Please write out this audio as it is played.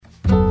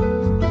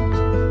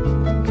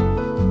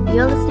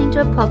You're listening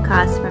to a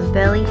podcast from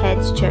Burleigh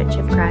Heads Church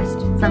of Christ,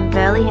 from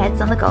Burleigh Heads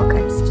on the Gold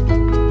Coast.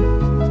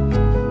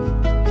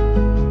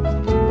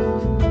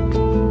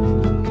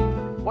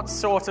 What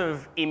sort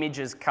of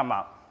images come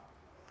up?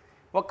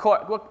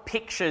 What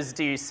pictures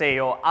do you see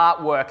or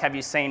artwork have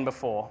you seen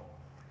before?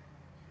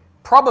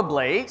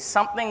 Probably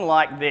something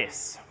like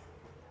this.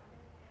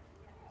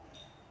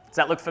 Does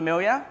that look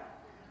familiar?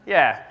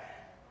 Yeah.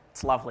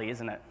 It's lovely,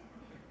 isn't it?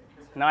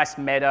 Nice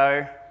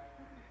meadow.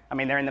 I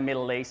mean, they're in the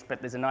Middle East,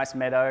 but there's a nice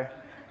meadow.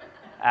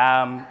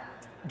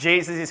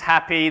 Jesus is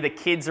happy. The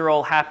kids are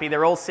all happy.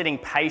 They're all sitting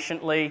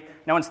patiently.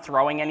 No one's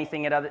throwing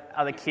anything at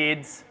other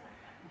kids.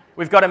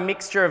 We've got a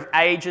mixture of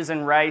ages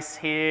and race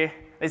here.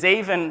 There's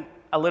even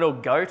a little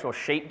goat or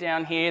sheep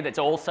down here that's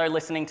also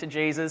listening to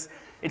Jesus.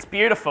 It's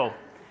beautiful.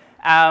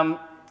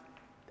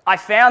 I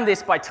found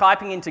this by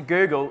typing into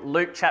Google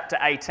Luke chapter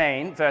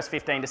 18, verse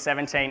 15 to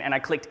 17, and I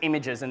clicked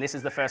images, and this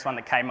is the first one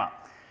that came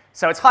up.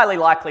 So it's highly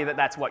likely that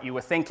that's what you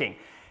were thinking.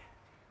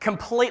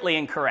 Completely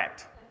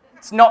incorrect.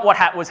 It's not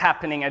what was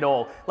happening at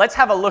all. Let's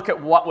have a look at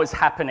what was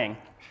happening.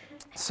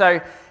 So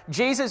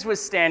Jesus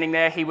was standing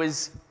there. He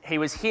was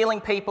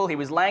healing people. He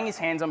was laying his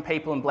hands on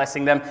people and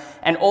blessing them.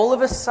 And all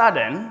of a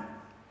sudden,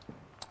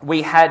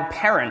 we had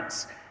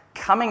parents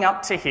coming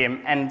up to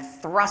him and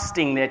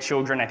thrusting their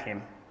children at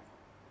him.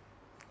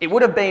 It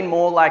would have been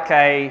more like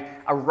a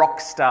rock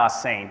star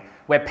scene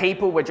where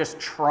people were just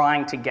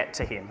trying to get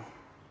to him.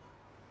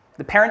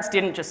 The parents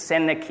didn't just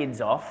send their kids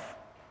off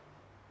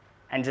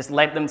and just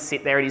let them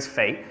sit there at his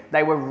feet.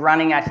 They were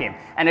running at him.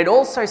 And it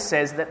also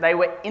says that they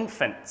were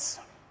infants.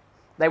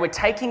 They were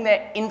taking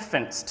their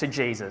infants to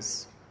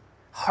Jesus,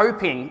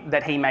 hoping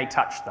that he may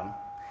touch them.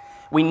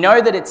 We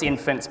know that it's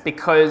infants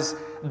because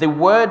the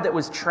word that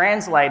was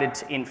translated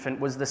to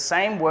infant was the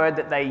same word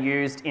that they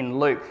used in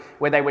Luke,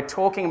 where they were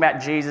talking about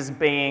Jesus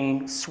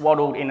being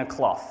swaddled in a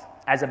cloth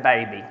as a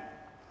baby.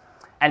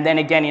 And then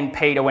again in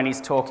Peter when he's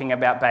talking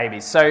about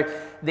babies. So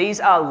these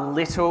are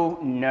little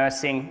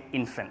nursing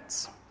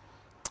infants.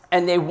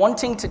 And they're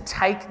wanting to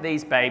take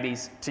these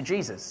babies to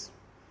Jesus.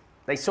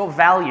 They saw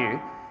value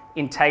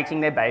in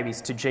taking their babies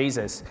to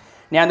Jesus.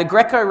 Now, in the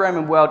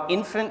Greco-Roman world,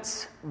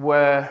 infants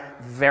were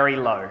very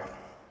low.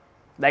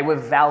 They were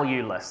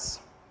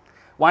valueless.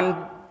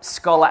 One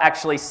scholar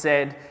actually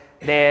said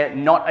they're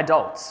not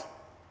adults.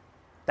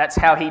 That's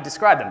how he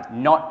described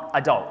them, not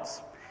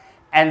adults.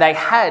 And they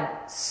had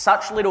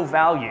such little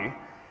value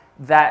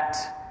that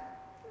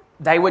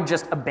they were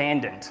just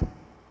abandoned.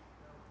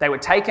 They were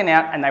taken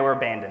out and they were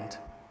abandoned.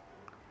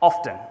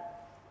 Often.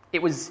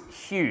 It was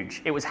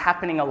huge. It was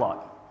happening a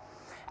lot.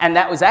 And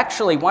that was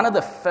actually one of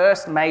the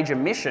first major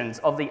missions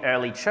of the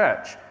early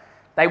church.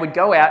 They would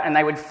go out and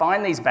they would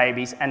find these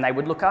babies and they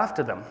would look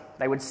after them.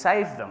 They would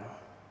save them.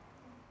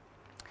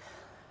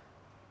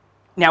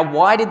 Now,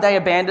 why did they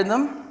abandon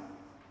them?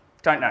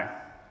 Don't know.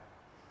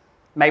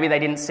 Maybe they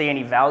didn't see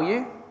any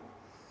value.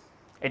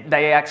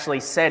 They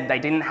actually said they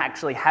didn't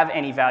actually have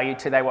any value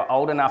till they were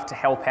old enough to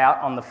help out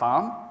on the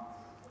farm.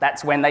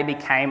 That's when they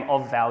became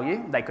of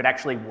value. They could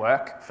actually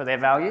work for their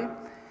value.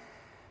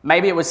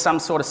 Maybe it was some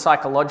sort of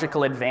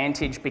psychological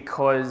advantage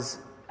because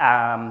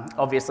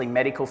obviously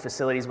medical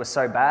facilities were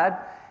so bad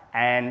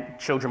and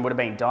children would have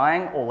been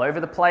dying all over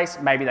the place.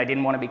 Maybe they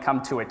didn't want to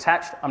become too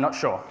attached. I'm not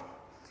sure.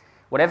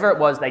 Whatever it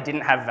was, they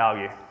didn't have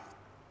value.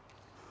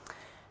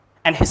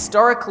 And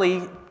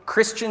historically,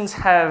 Christians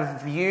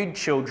have viewed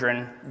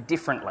children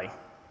differently.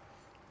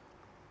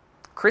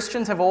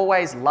 Christians have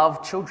always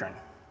loved children,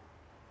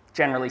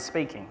 generally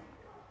speaking.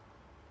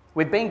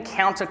 We've been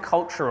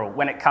countercultural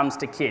when it comes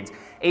to kids.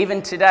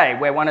 Even today,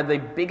 where one of the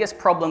biggest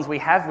problems we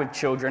have with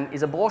children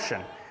is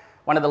abortion.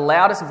 One of the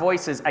loudest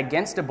voices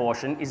against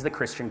abortion is the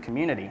Christian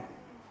community.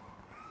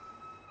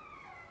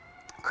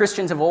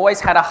 Christians have always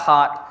had a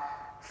heart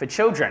for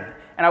children,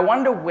 and I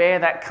wonder where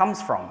that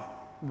comes from.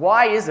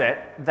 Why is it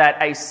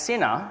that a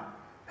sinner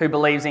who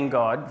believes in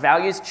God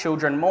values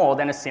children more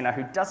than a sinner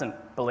who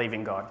doesn't believe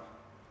in God?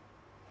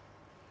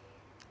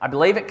 I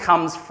believe it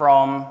comes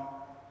from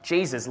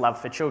Jesus' love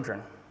for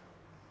children.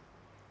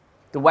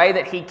 The way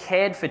that he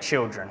cared for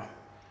children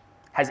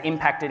has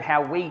impacted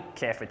how we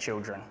care for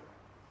children.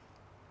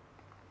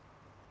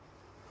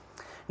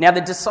 Now,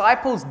 the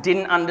disciples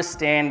didn't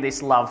understand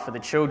this love for the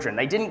children.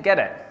 They didn't get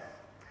it.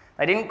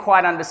 They didn't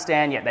quite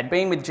understand yet. They'd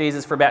been with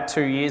Jesus for about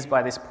 2 years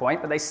by this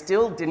point, but they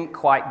still didn't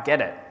quite get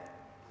it.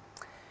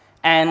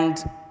 And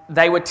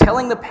they were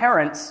telling the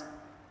parents,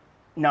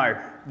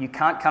 no, you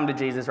can't come to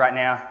Jesus right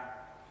now.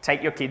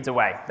 Take your kids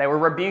away. They were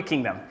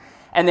rebuking them.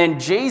 And then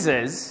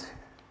Jesus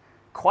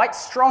quite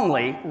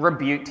strongly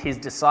rebuked his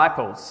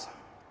disciples.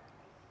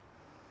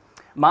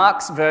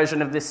 Mark's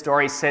version of this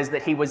story says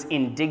that he was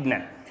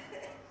indignant.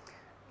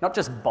 Not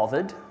just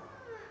bothered,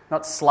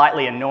 not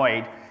slightly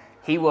annoyed.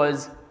 He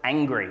was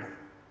angry.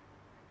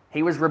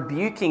 He was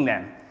rebuking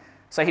them.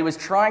 So he was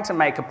trying to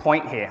make a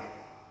point here.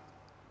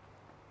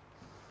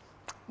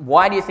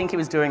 Why do you think he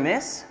was doing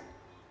this?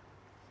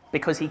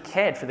 Because he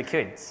cared for the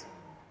kids.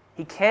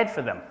 He cared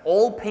for them.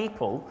 All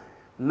people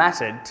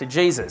mattered to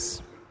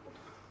Jesus.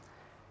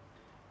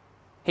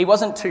 He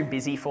wasn't too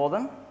busy for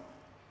them.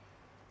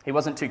 He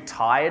wasn't too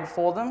tired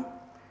for them.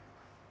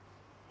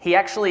 He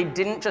actually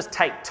didn't just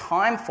take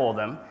time for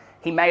them,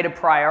 he made a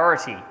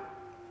priority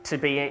to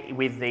be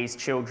with these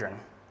children.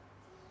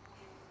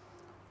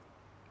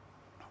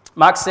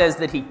 Mark says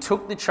that he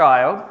took the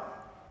child,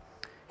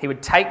 he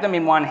would take them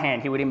in one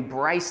hand, he would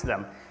embrace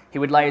them, he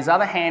would lay his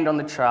other hand on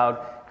the child,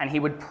 and he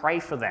would pray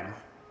for them,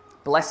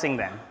 blessing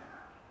them.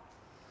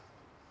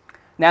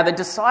 Now, the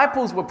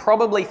disciples were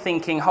probably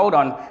thinking, hold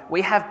on,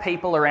 we have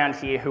people around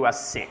here who are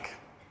sick.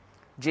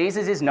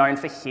 Jesus is known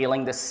for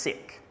healing the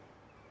sick.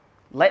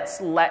 Let's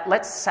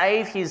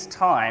save his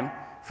time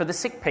for the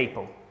sick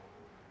people,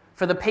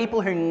 for the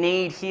people who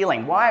need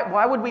healing.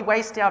 Why would we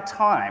waste our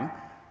time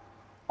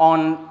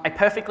on a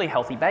perfectly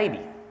healthy baby?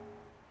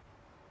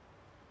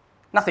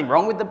 Nothing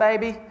wrong with the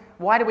baby.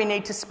 Why do we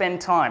need to spend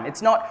time?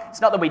 It's not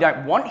that we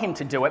don't want him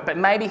to do it, but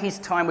maybe his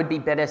time would be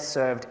better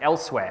served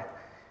elsewhere.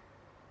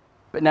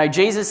 But no,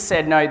 Jesus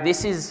said, no,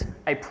 this is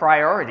a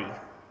priority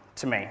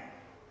to me.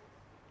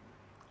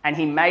 And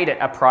he made it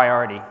a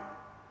priority.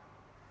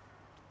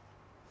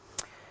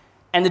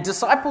 And the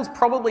disciples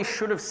probably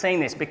should have seen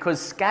this,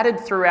 because scattered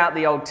throughout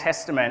the Old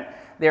Testament,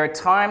 there are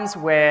times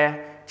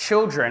where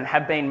children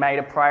have been made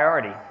a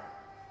priority.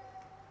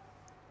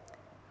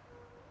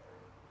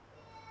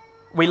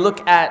 We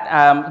look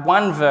at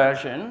one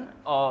version,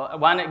 or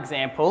one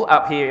example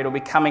up here. It'll be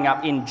coming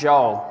up in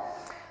Joel.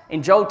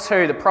 In Joel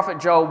 2, the prophet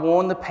Joel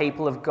warned the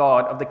people of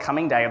God of the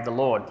coming day of the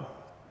Lord,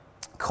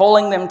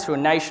 calling them to a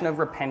nation of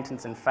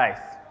repentance and faith.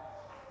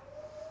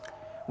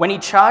 When he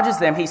charges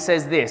them, he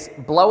says this: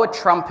 blow a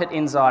trumpet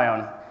in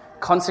Zion,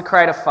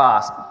 consecrate a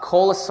fast,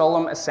 call a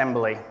solemn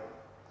assembly,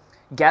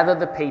 gather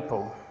the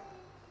people.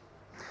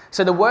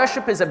 So the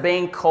worshippers are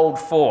being called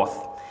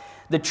forth.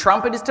 The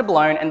trumpet is to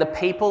blown and the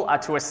people are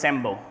to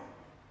assemble.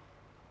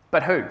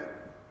 But who?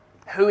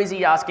 Who is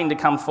he asking to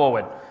come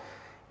forward?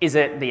 Is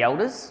it the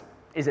elders?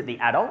 Is it the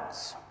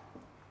adults?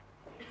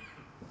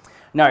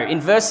 No, in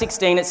verse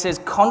 16 it says,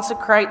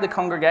 consecrate the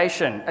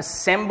congregation,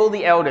 assemble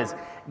the elders,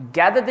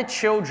 gather the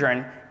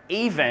children,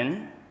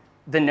 even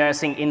the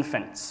nursing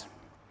infants.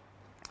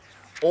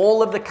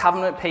 All of the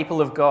covenant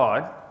people of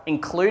God,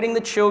 including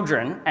the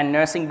children and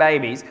nursing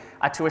babies,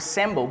 are to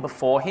assemble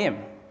before him.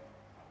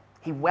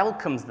 He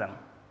welcomes them.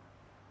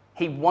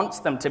 He wants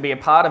them to be a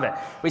part of it.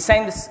 We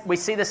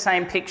see the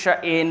same picture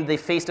in the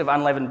Feast of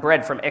Unleavened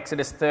Bread from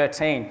Exodus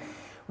 13.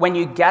 When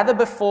you gather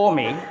before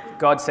me,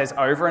 God says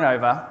over and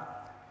over,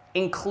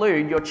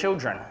 include your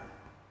children.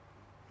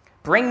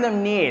 Bring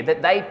them near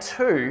that they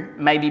too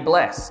may be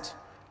blessed.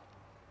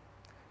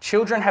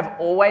 Children have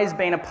always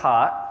been a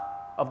part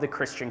of the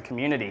Christian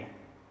community.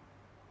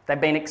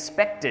 They've been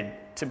expected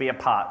to be a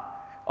part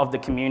of the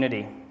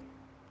community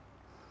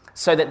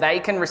so that they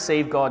can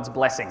receive God's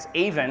blessings,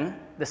 even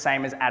the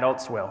same as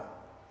adults will.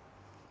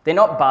 They're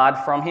not barred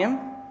from him.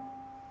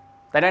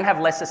 They don't have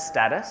lesser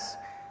status.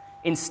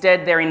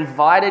 Instead, they're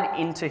invited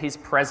into his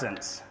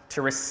presence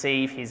to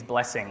receive his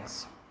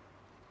blessings.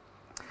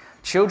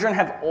 Children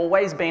have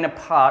always been a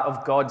part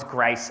of God's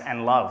grace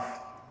and love.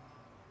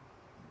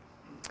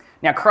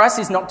 Now, Christ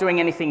is not doing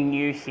anything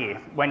new here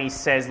when he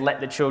says, let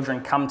the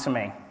children come to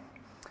me.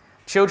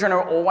 Children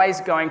are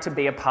always going to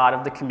be a part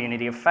of the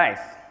community of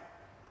faith.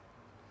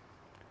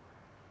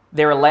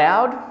 They're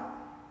allowed,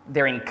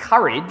 they're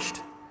encouraged,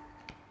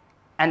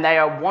 and they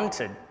are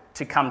wanted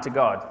to come to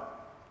God.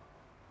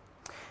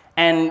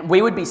 And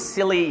we would be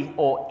silly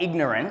or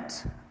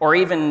ignorant or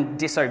even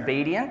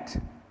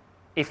disobedient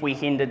if we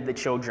hindered the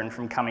children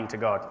from coming to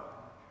God.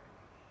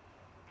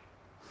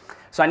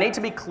 So I need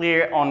to be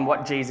clear on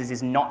what Jesus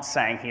is not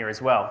saying here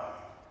as well.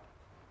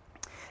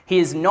 He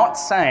is not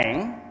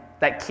saying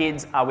that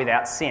kids are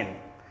without sin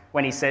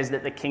when he says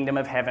that the kingdom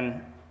of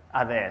heaven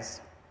are theirs.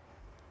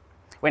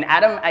 When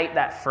Adam ate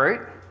that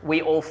fruit,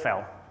 we all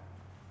fell.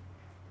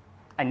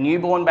 A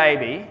newborn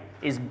baby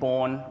is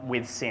born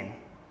with sin.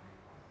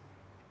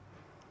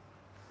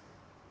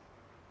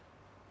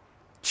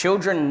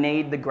 Children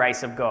need the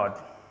grace of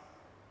God.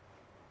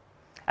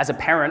 As a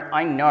parent,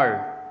 I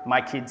know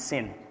my kids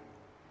sin.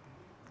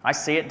 I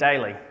see it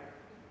daily,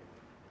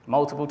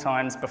 multiple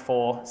times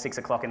before 6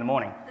 o'clock in the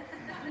morning.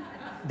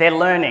 They're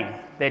learning,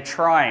 they're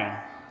trying,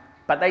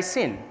 but they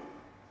sin.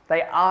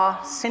 They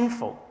are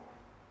sinful,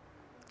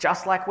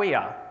 just like we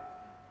are.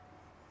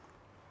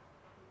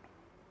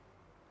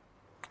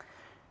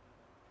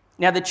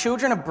 Now, the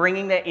children are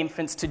bringing their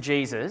infants to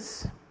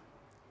Jesus,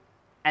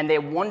 and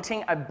they're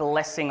wanting a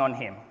blessing on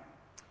him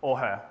or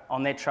her,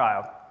 on their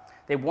child.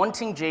 They're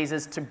wanting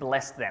Jesus to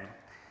bless them.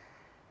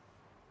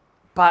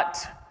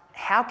 But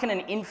how can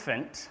an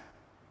infant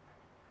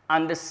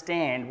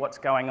understand what's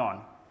going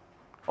on?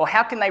 Or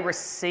how can they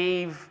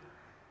receive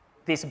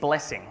this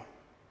blessing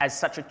as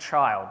such a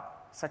child,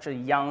 such a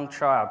young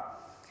child?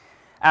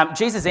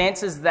 Jesus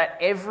answers that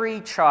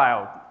every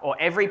child or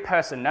every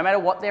person, no matter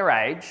what their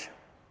age,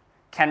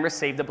 can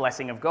receive the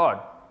blessing of God.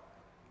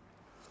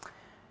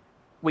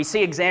 We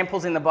see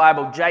examples in the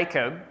Bible.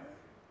 Jacob,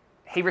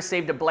 he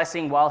received a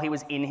blessing while he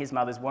was in his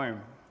mother's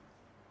womb.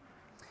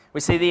 We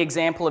see the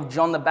example of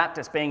John the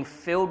Baptist being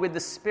filled with the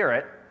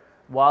Spirit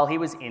while he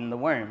was in the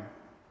womb.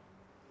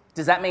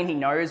 Does that mean he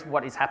knows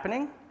what is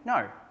happening?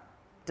 No.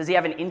 Does he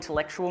have an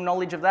intellectual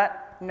knowledge of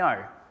that?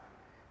 No.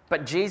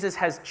 But Jesus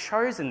has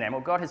chosen them,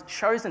 or God has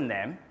chosen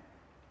them,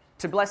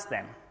 to bless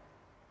them.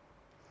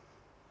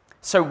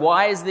 So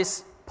why is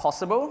this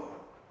possible?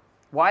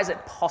 Why is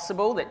it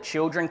possible that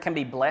children can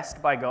be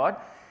blessed by God?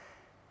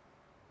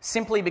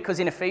 Simply because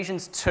in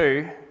Ephesians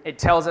 2, it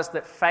tells us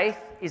that faith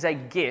is a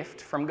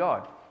gift from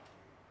God.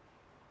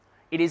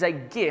 It is a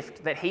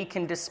gift that he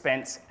can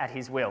dispense at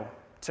his will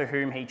to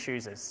whom he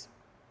chooses.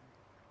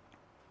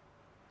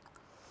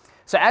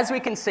 So as we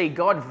can see,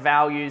 God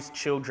values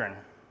children.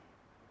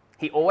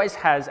 He always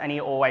has and he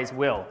always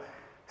will.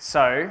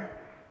 So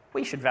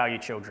we should value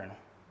children.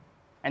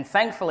 And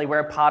thankfully, we're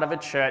a part of a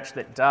church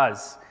that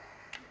does.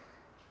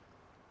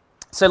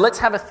 So let's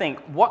have a think.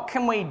 What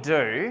can we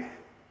do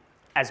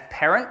as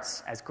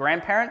parents, as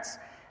grandparents,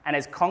 and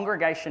as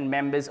congregation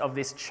members of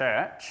this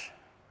church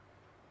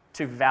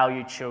to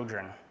value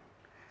children?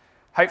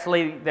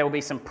 Hopefully, there will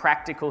be some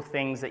practical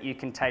things that you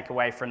can take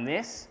away from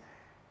this.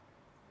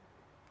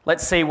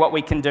 Let's see what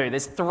we can do.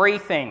 There's 3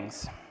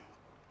 things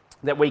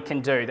that we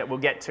can do that we'll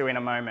get to in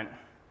a moment.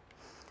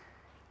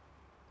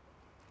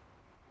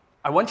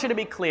 I want you to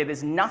be clear,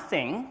 there's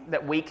nothing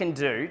that we can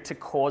do to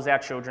cause our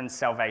children's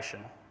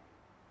salvation.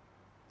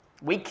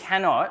 We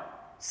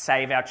cannot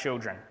save our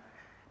children,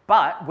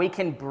 but we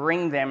can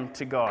bring them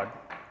to God.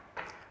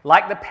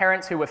 Like the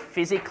parents who were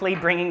physically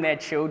bringing their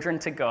children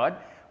to God,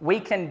 we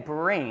can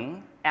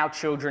bring our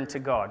children to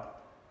God.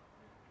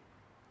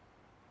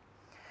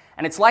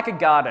 And it's like a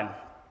garden.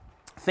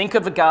 Think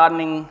of a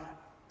gardening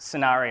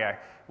scenario.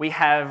 We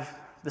have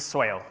the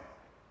soil.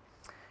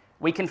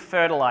 We can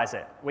fertilize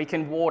it. We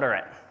can water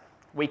it.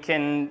 We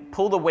can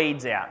pull the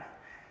weeds out.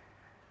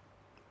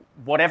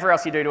 Whatever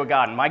else you do to a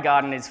garden. My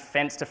garden is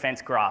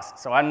fence-to-fence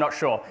grass, so I'm not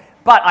sure.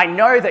 But I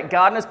know that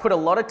gardeners put a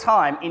lot of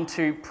time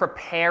into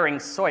preparing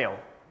soil.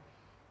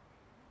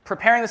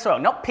 Preparing the soil,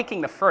 not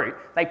picking the fruit.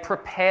 They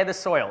prepare the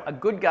soil. A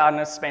good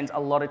gardener spends a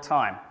lot of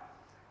time.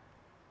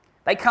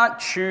 They can't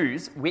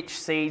choose which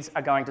seeds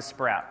are going to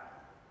sprout,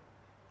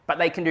 but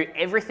they can do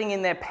everything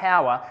in their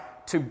power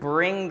to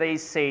bring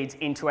these seeds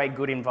into a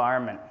good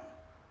environment.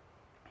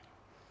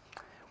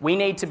 We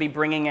need to be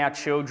bringing our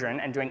children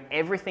and doing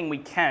everything we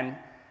can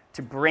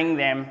to bring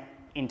them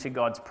into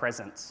God's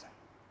presence.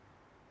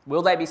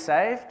 Will they be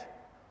saved?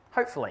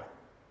 Hopefully.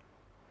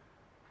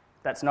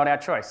 That's not our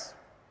choice.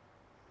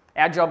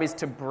 Our job is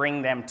to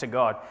bring them to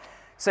God.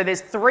 So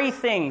there's 3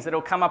 things that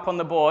will come up on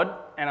the board,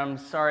 and I'm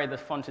sorry the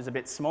font is a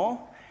bit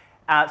small.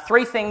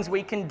 3 things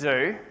we can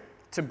do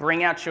to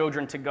bring our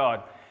children to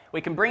God. We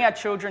can bring our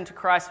children to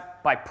Christ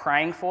by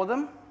praying for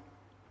them.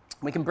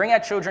 We can bring our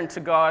children to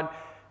God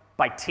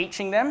by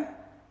teaching them.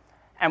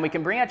 And we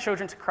can bring our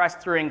children to Christ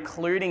through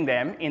including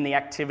them in the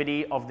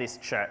activity of this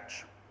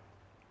church.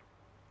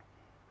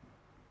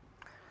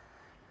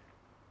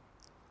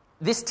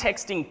 This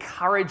text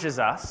encourages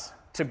us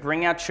to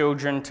bring our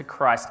children to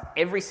Christ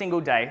every single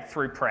day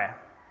through prayer.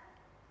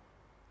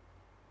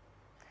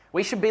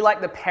 We should be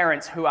like the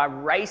parents who are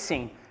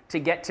racing to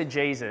get to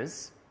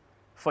Jesus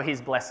for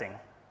his blessing.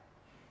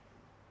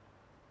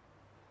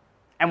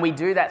 And we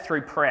do that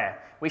through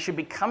prayer. We should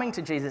be coming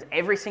to Jesus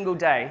every single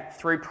day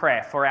through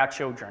prayer for our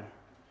children.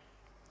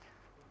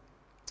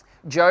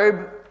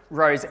 Job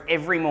rose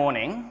every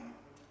morning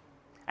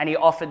and he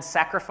offered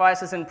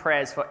sacrifices and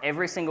prayers for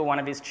every single one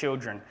of his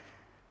children.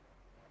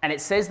 And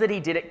it says that he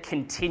did it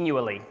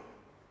continually.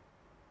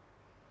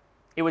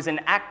 It was an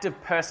act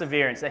of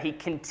perseverance that he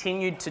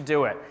continued to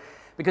do it.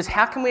 Because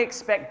how can we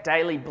expect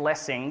daily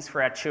blessings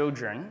for our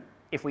children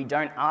if we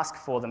don't ask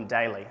for them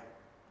daily?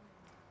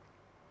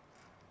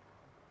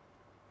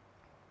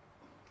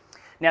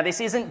 Now,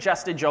 this isn't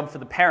just a job for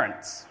the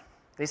parents.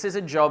 This is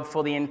a job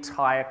for the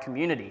entire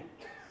community.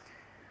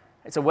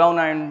 It's a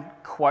well-known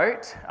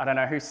quote, I don't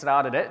know who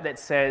started it, that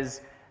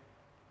says,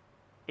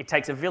 it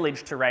takes a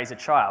village to raise a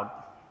child.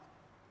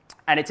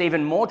 And it's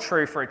even more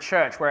true for a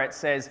church where it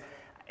says,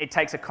 it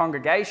takes a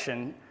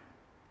congregation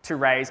to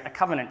raise a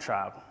covenant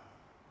child.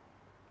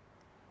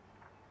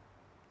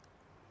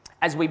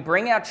 As we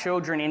bring our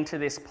children into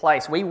this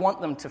place, we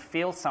want them to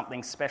feel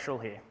something special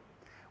here.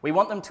 We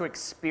want them to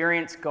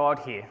experience God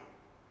here.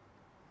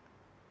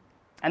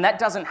 And that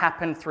doesn't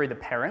happen through the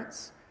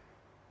parents.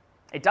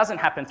 It doesn't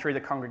happen through the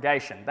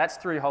congregation. That's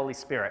through the Holy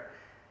Spirit.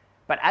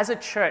 But as a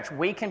church,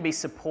 we can be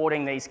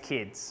supporting these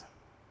kids.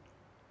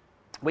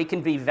 We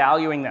can be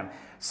valuing them.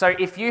 So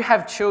if you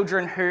have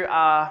children who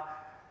are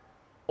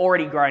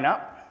already grown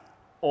up,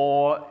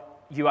 or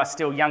you are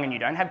still young and you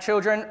don't have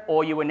children,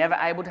 or you were never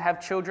able to have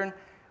children,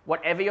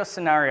 whatever your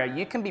scenario,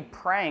 you can be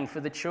praying for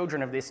the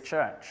children of this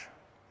church.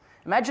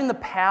 Imagine the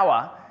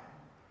power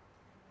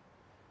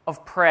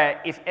of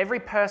prayer if every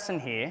person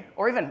here,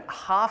 or even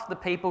half the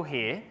people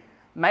here,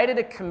 made it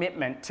a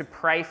commitment to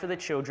pray for the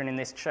children in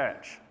this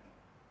church.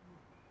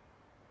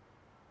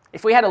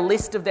 If we had a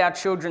list of our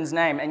children's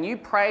name and you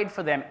prayed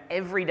for them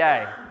every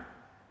day,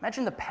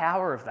 imagine the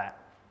power of that.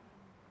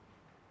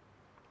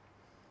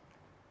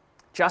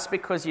 Just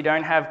because you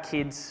don't have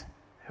kids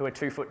who are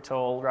 2 foot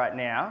tall right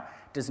now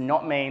does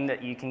not mean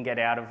that you can get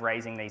out of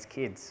raising these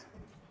kids.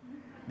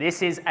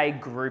 This is a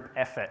group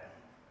effort.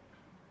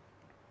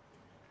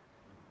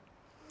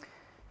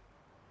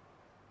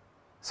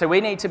 So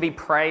we need to be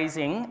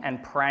praising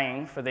and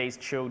praying for these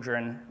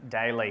children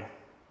daily.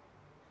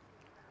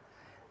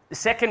 The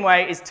second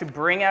way is to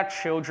bring our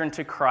children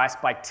to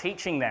Christ by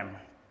teaching them.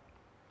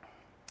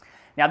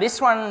 Now,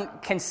 this one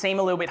can seem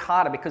a little bit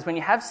harder because when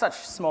you have such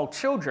small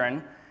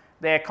children,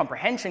 their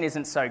comprehension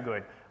isn't so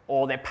good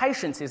or their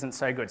patience isn't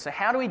so good. So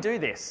how do we do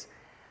this?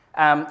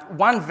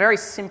 One very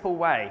simple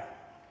way,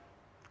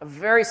 a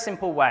very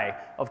simple way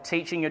of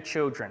teaching your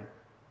children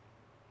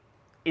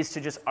is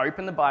to just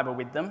open the Bible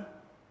with them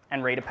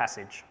and read a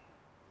passage.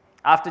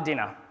 After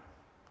dinner,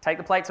 take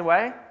the plates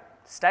away,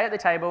 stay at the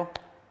table,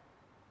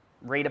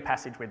 read a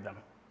passage with them.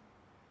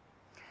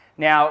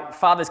 Now,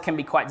 fathers can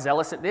be quite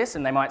zealous at this,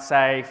 and they might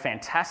say,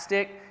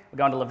 fantastic, we're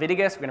going to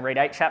Leviticus, we're going to read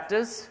 8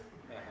 chapters,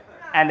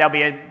 and there'll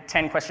be a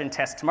 10-question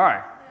test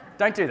tomorrow.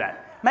 Don't do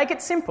that. Make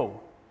it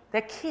simple.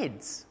 They're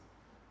kids.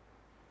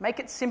 Make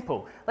it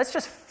simple. Let's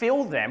just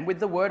fill them with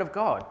the Word of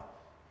God.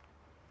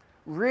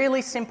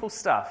 Really simple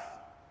stuff.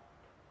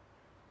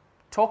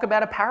 Talk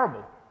about a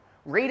parable.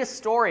 Read a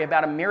story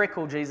about a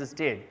miracle Jesus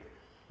did.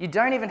 You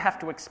don't even have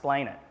to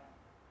explain it.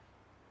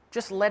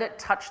 Just let it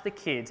touch the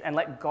kids and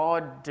let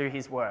God do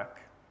his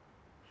work.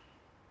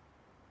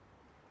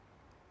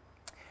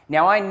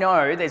 Now, I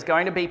know there's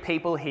going to be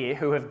people here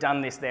who have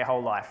done this their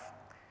whole life.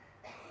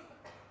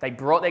 They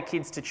brought their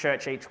kids to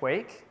church each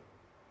week.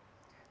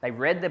 They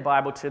read their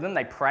Bible to them.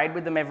 They prayed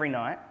with them every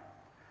night.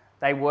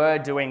 They were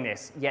doing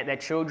this, yet their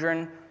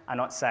children are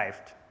not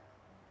saved.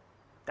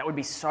 That would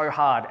be so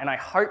hard, and I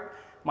hope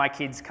my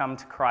kids come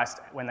to Christ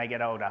when they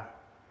get older.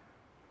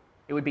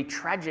 It would be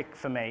tragic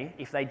for me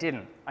if they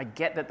didn't. I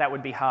get that that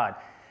would be hard.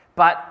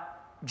 But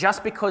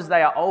just because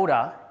they are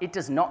older, it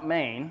does not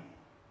mean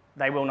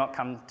they will not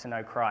come to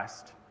know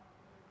Christ.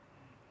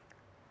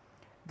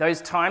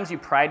 Those times you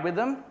prayed with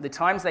them, the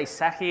times they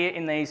sat here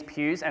in these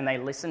pews and they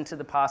listened to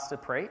the pastor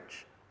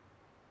preach,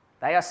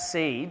 they are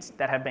seeds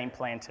that have been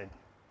planted.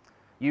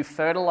 You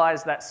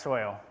fertilized that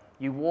soil.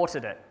 You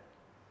watered it.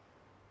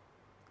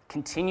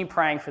 Continue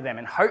praying for them,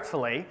 and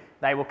hopefully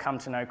they will come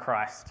to know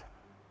Christ.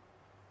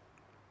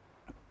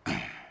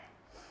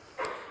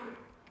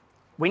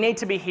 We need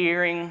to be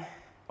hearing,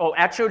 or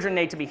our children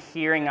need to be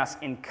hearing us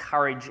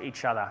encourage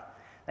each other.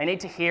 They need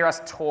to hear us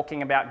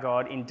talking about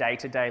God in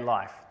day-to-day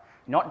life,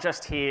 not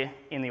just here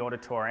in the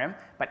auditorium,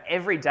 but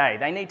every day.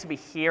 They need to be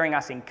hearing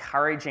us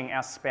encouraging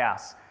our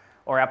spouse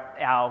or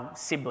our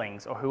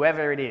siblings or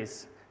whoever it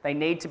is. They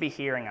need to be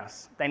hearing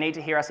us. They need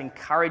to hear us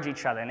encourage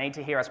each other. They need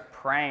to hear us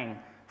praying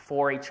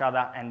for each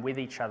other and with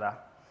each other.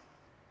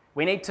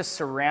 We need to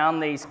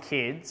surround these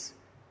kids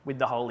with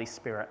the Holy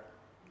Spirit.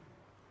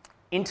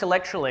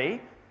 Intellectually,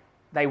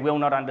 they will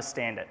not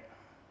understand it.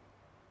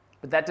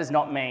 But that does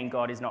not mean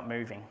God is not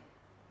moving.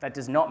 That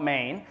does not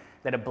mean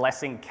that a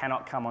blessing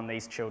cannot come on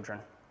these children.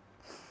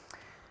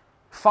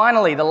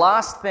 Finally, the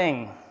last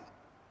thing.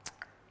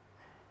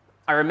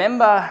 I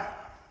remember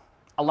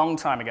a long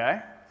time ago,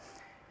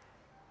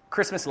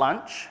 Christmas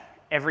lunch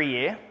every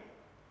year.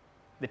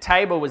 The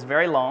table was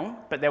very long,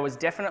 but there was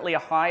definitely a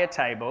higher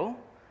table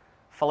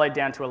followed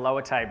down to a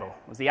lower table.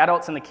 It was the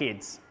adults and the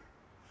kids.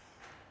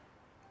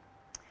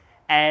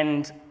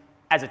 And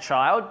as a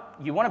child,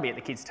 you want to be at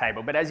the kids'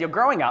 table, but as you're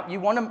growing up, you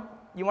want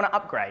to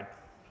upgrade.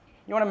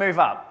 You want to move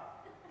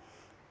up.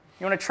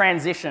 You want to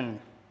transition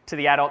to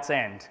the adults'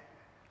 end.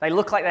 They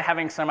look like they're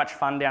having so much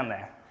fun down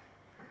there.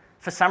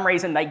 For some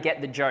reason, they get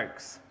the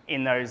jokes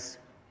in those,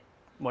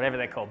 whatever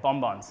they're called,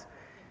 bonbons.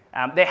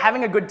 They're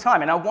having a good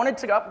time, and I wanted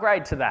to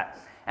upgrade to that.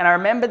 And I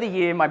remember the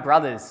year my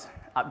brothers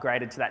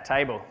upgraded to that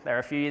table. They were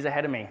a few years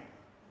ahead of me.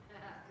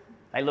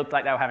 They looked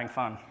like they were having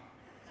fun.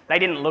 They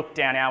didn't look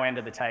down our end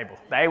of the table.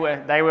 They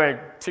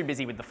were too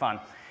busy with the fun.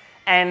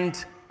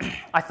 And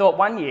I thought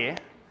one year,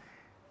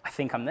 I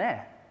think I'm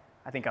there.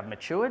 I think I've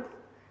matured.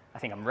 I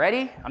think I'm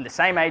ready. I'm the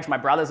same age my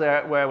brothers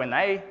were when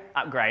they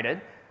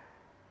upgraded.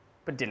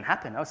 But it didn't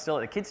happen. I was still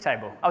at the kids'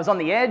 table. I was on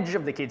the edge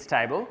of the kids'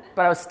 table,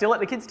 but I was still at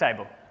the kids'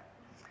 table.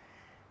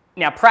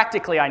 Now,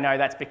 practically, I know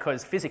that's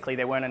because physically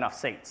there weren't enough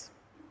seats.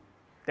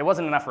 There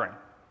wasn't enough room.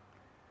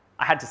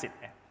 I had to sit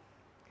there.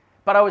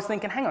 But I was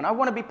thinking, hang on, I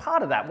want to be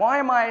part of that. Why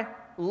am I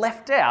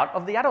left out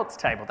of the adults'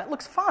 table? That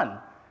looks fun.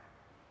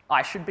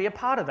 I should be a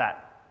part of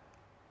that.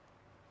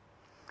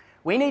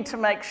 We need to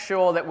make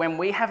sure that when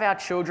we have our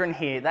children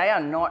here, they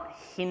are not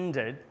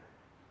hindered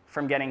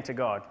from getting to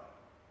God.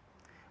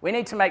 We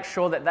need to make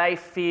sure that they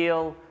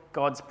feel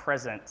God's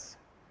presence.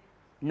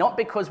 Not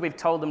because we've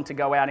told them to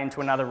go out into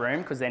another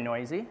room because they're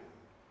noisy,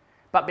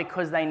 but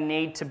because they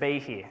need to be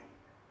here.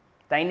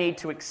 They need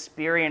to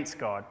experience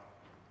God.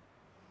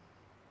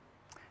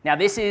 Now,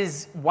 this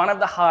is one of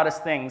the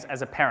hardest things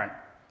as a parent.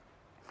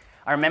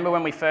 I remember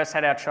when we first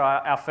had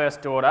our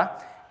first daughter,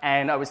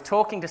 and I was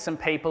talking to some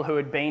people who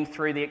had been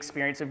through the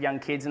experience of young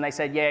kids, and they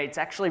said, yeah, it's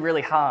actually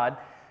really hard.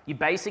 You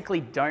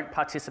basically don't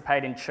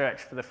participate in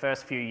church for the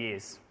first few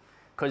years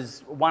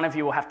because one of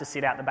you will have to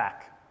sit out the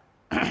back.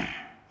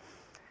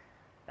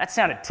 That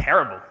sounded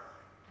terrible.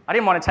 I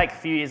didn't want to take a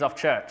few years off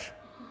church.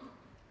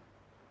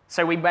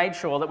 So we made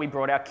sure that we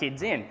brought our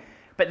kids in.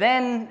 But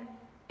then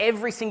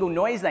every single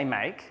noise they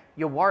make,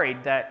 you're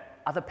worried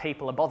that other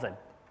people are bothered.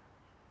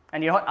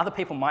 And you know what? Other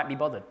people might be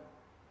bothered.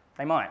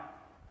 They might.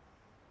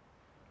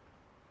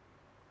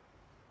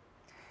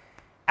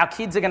 Our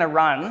kids are going to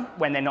run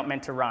when they're not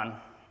meant to run.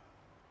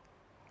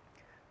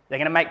 They're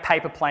going to make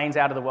paper planes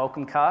out of the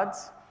welcome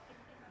cards.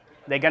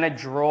 They're going to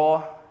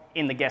draw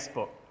in the guest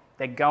book.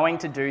 They're going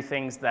to do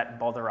things that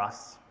bother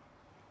us.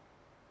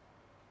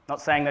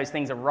 Not saying those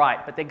things are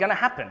right, but they're going to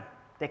happen.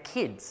 They're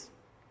kids.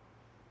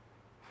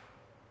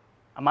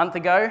 A month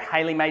ago,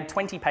 Hayley made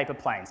 20 paper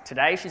planes.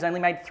 Today, she's only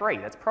made 3.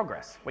 That's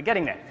progress. We're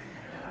getting there.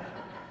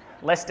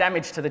 Less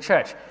damage to the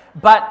church.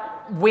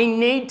 But we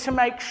need to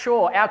make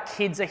sure our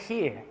kids are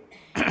here.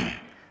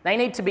 They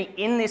need to be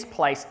in this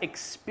place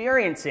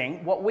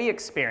experiencing what we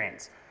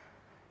experience.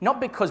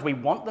 Not because we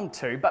want them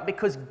to, but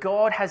because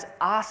God has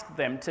asked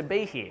them to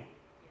be here.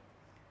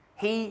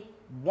 He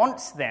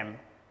wants them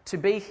to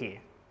be here.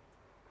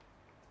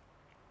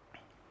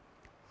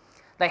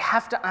 They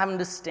have to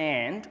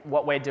understand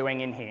what we're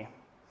doing in here.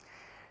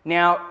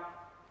 Now,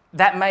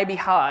 that may be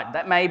hard.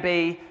 That may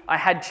be, I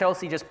had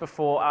Chelsea just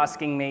before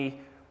asking me,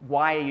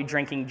 why are you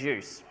drinking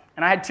juice?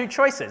 And I had 2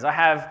 choices. I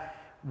have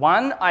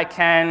one, I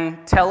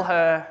can tell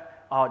her,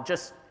 oh,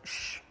 just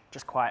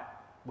quiet,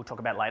 we'll talk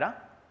about it later.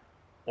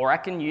 Or I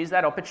can use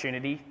that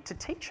opportunity to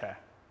teach her.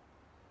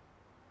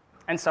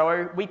 And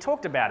so we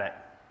talked about it.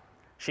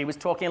 She was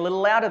talking a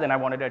little louder than I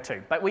wanted her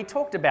to, but we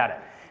talked about it.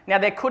 Now,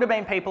 there could have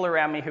been people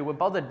around me who were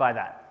bothered by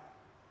that.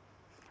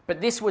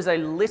 But this was a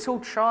little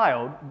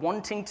child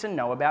wanting to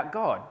know about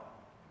God.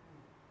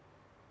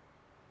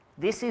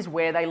 This is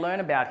where they learn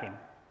about him,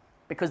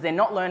 because they're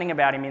not learning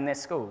about him in their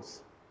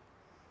schools.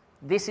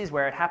 This is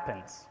where it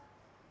happens.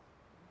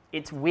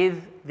 It's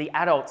with the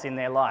adults in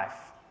their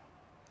life.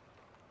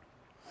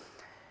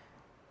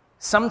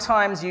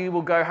 Sometimes you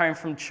will go home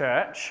from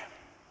church,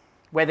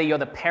 whether you're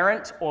the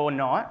parent or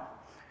not,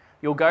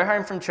 you'll go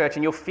home from church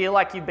and you'll feel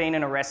like you've been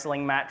in a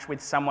wrestling match with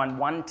someone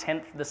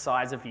 1/10 the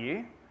size of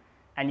you,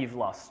 and you've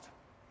lost.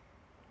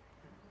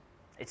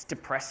 It's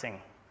depressing.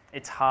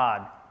 It's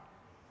hard.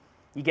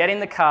 You get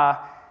in the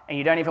car and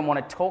you don't even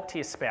want to talk to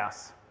your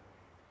spouse.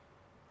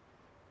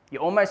 You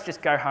almost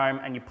just go home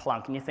and you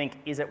plunk and you think,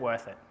 is it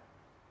worth it?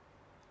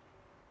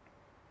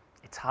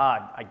 It's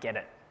hard, I get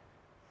it.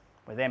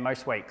 We're there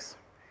most weeks.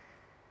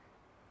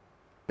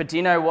 But do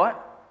you know what?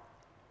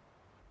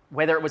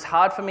 Whether it was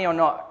hard for me or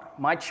not,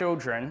 my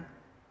children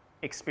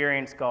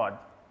experienced God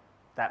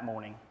that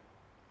morning.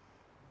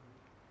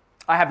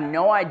 I have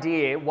no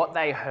idea what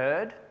they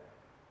heard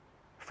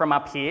from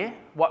up here,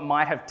 what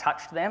might have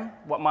touched them,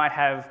 what might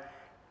have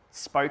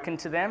spoken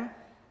to them.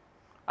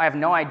 I have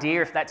no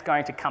idea if that's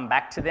going to come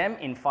back to them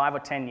in 5 or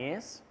 10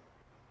 years.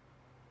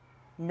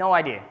 No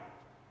idea.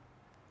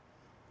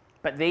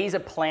 But these are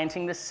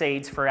planting the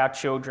seeds for our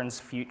children's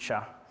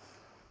future.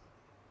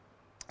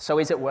 So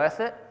is it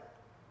worth it?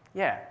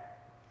 Yeah.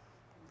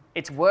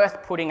 It's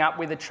worth putting up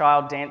with a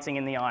child dancing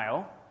in the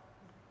aisle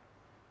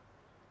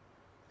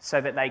so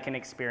that they can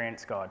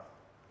experience God.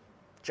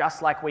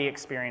 Just like we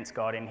experience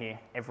God in here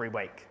every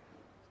week.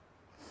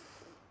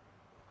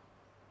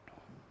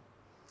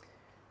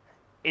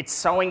 It's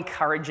so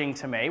encouraging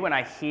to me when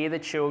I hear the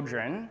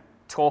children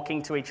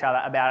talking to each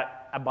other about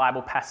a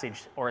Bible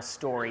passage or a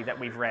story that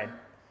we've read.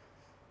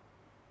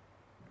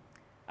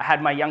 I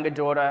had my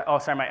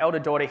my elder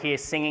daughter here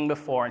singing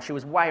before, and she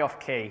was way off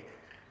key,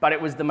 but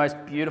it was the most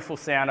beautiful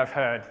sound I've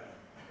heard.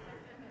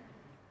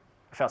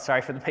 I felt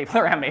sorry for the people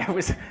around me.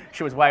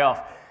 She was way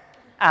off.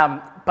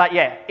 But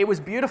yeah, it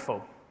was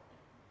beautiful.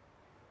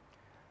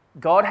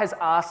 God has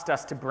asked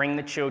us to bring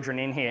the children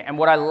in here. And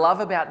what I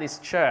love about this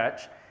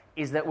church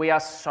is that we are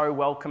so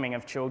welcoming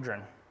of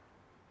children.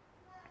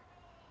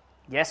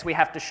 Yes, we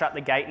have to shut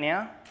the gate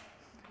now.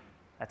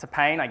 That's a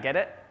pain, I get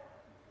it.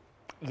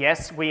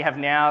 Yes, we have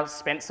now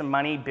spent some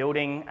money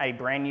building a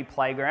brand new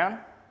playground.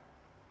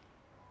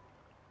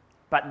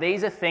 But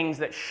these are things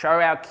that show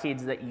our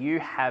kids that you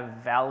have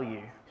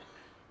value.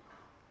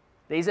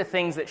 These are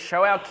things that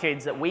show our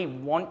kids that we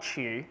want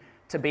you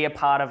to be a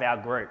part of our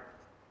group.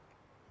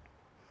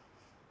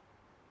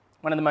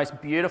 One of the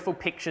most beautiful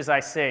pictures I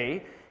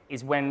see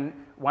is when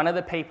one of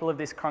the people of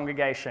this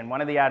congregation, one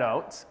of the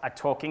adults, are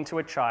talking to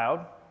a child,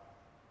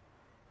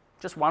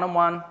 just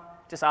one-on-one,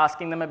 just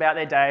asking them about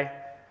their day,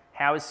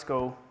 how is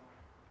school?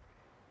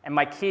 And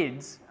my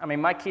kids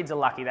are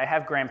lucky. They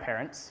have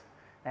grandparents.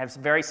 They have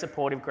very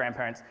supportive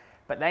grandparents.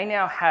 But they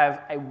now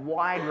have a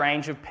wide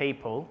range of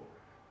people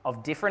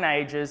of different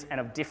ages and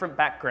of different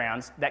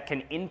backgrounds that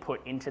can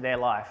input into their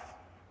life.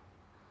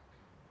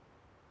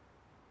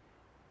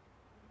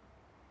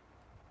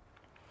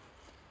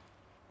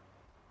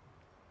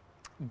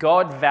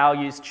 God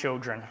values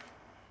children,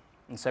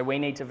 and so we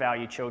need to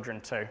value children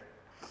too.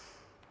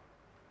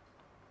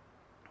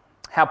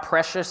 How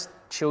precious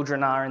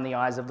children are in the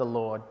eyes of the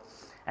Lord,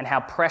 and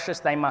how precious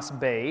they must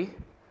be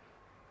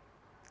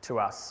to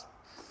us.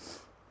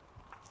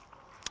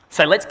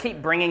 So let's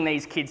keep bringing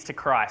these kids to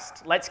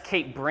Christ. Let's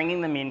keep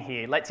bringing them in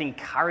here. Let's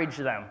encourage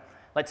them.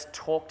 Let's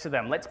talk to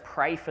them. Let's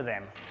pray for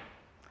them.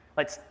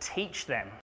 Let's teach them.